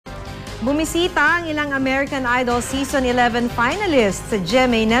Bumisita ang ilang American Idol Season 11 finalists sa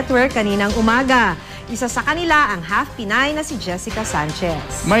GMA Network kaninang umaga. Isa sa kanila ang half Pinay na si Jessica Sanchez.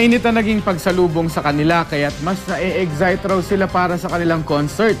 Mainit na naging pagsalubong sa kanila kaya't mas na-excite raw sila para sa kanilang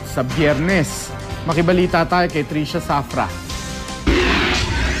concert sa Biyernes. Makibalita tayo kay Trisha Safra.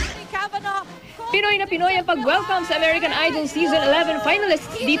 Pinoy na Pinoy ang pag-welcome sa American Idol Season 11 finalists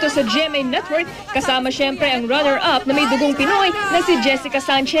dito sa GMA Network. Kasama siyempre ang runner-up na may dugong Pinoy na si Jessica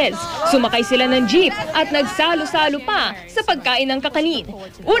Sanchez. Sumakay sila ng jeep at nagsalo-salo pa sa pagkain ng kakanin.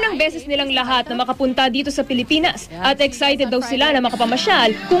 Unang beses nilang lahat na makapunta dito sa Pilipinas at excited daw sila na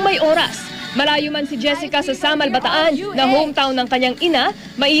makapamasyal kung may oras. Malayo man si Jessica sa Samal, Bataan, na hometown ng kanyang ina,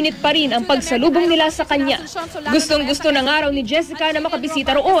 mainit pa rin ang pagsalubong nila sa kanya. Gustong-gusto ng araw ni Jessica na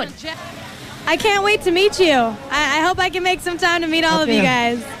makabisita roon. I can't wait to meet you. I hope I can make some time to meet all of you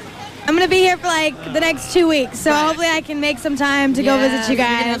guys. I'm going to be here for like the next 2 weeks, so hopefully I can make some time to go visit you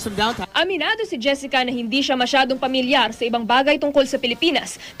guys. Aminado si Jessica na hindi siya masyadong pamilyar sa ibang bagay tungkol sa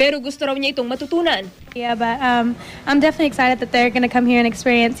Pilipinas, pero gusto raw niya itong matutunan. Yeah, but I'm definitely excited that they're going to come here and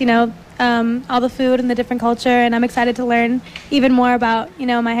experience, all the food and the different culture, and I'm excited to learn even more about,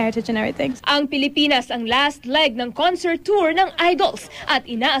 my heritage and everything. Ang Pilipinas ang last leg ng concert tour ng Idols at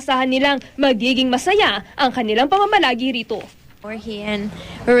inaasahan nilang magiging masaya ang kanilang pamamalagi rito. We're here and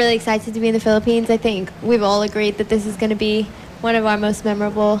we're really excited to be in the Philippines. I think we've all agreed that this is going to be one of our most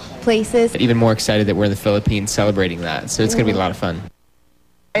memorable places. Even more excited that we're in the Philippines celebrating that, so it's going to be a lot of fun.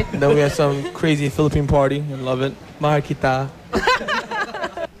 Then we have some crazy Philippine party. I love it. Mahal kita.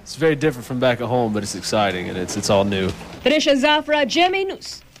 It's very different from back at home, but it's exciting and it's all new. Trisha Zafra, GMA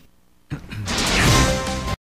News.